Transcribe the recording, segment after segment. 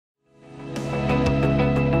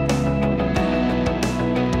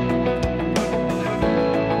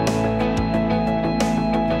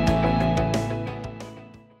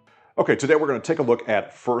Okay, today we're going to take a look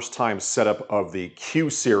at first time setup of the Q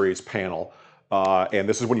series panel. And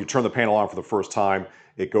this is when you turn the panel on for the first time.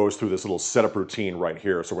 It goes through this little setup routine right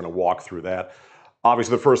here. So we're going to walk through that.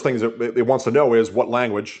 Obviously, the first thing that it wants to know is what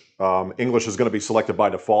language. English is going to be selected by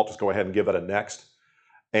default. Just go ahead and give that a next.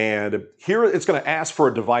 And here it's going to ask for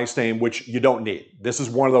a device name, which you don't need. This is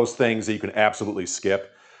one of those things that you can absolutely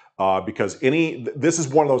skip because this is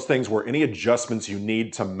one of those things where any adjustments you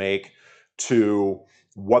need to make to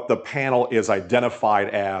what the panel is identified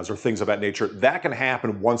as or things of that nature, that can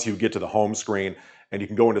happen once you get to the home screen and you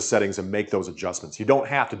can go into settings and make those adjustments. You don't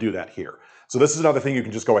have to do that here. So this is another thing you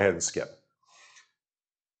can just go ahead and skip.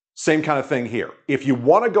 Same kind of thing here. If you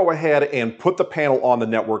want to go ahead and put the panel on the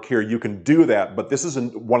network here, you can do that, but this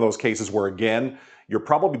isn't one of those cases where, again, you're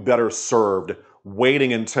probably better served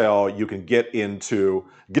waiting until you can get to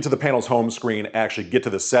the panel's home screen, actually get to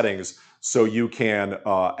the settings so you can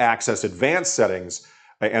access advanced settings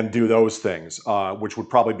and do those things, which would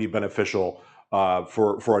probably be beneficial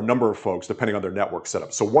for a number of folks depending on their network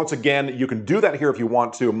setup. So once again, you can do that here if you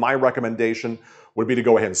want to. My recommendation would be to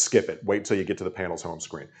go ahead and skip it. Wait till you get to the panel's home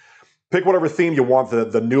screen. Pick whatever theme you want.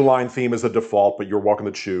 The Newline theme is the default, but you're welcome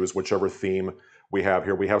to choose whichever theme we have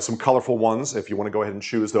here. We have some colorful ones if you want to go ahead and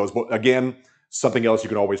choose those. But again, something else you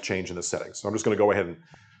can always change in the settings. So I'm just going to go ahead and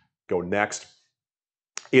go next.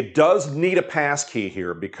 It does need a passkey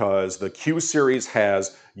here because the Q series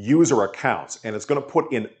has user accounts and it's going to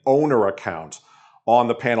put in owner account on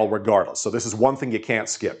the panel regardless. So this is one thing you can't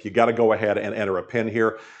skip. You got to go ahead and enter a PIN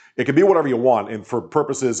here. It can be whatever you want, and for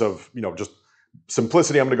purposes of just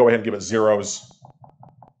simplicity, I'm going to go ahead and give it zeros.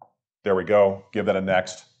 There we go. Give that a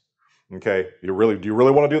next. Okay. Do you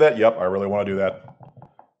really want to do that? Yep, I really want to do that.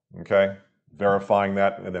 Okay. Verifying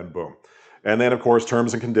that, and then boom. And then, of course,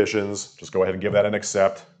 terms and conditions. Just go ahead and give that an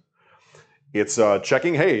accept. It's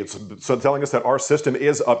checking. Hey, it's telling us that our system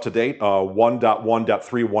is up to date.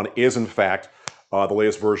 1.1.31 is, in fact, the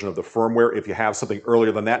latest version of the firmware. If you have something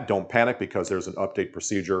earlier than that, don't panic because there's an update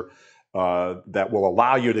procedure that will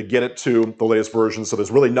allow you to get it to the latest version. So there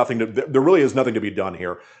really is nothing to be done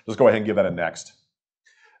here. Just go ahead and give that a next.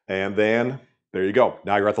 And then there you go.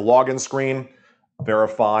 Now you're at the login screen.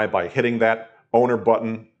 Verify by hitting that owner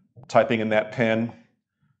button, typing in that PIN.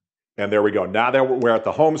 And there we go. Now that we're at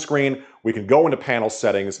the home screen, we can go into panel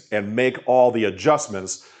settings and make all the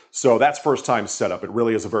adjustments. So that's first time setup. It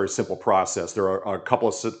really is a very simple process. There are a couple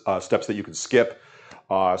of steps that you can skip.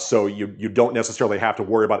 So you don't necessarily have to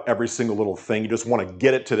worry about every single little thing. You just want to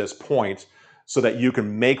get it to this point so that you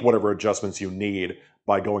can make whatever adjustments you need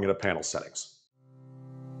by going into panel settings.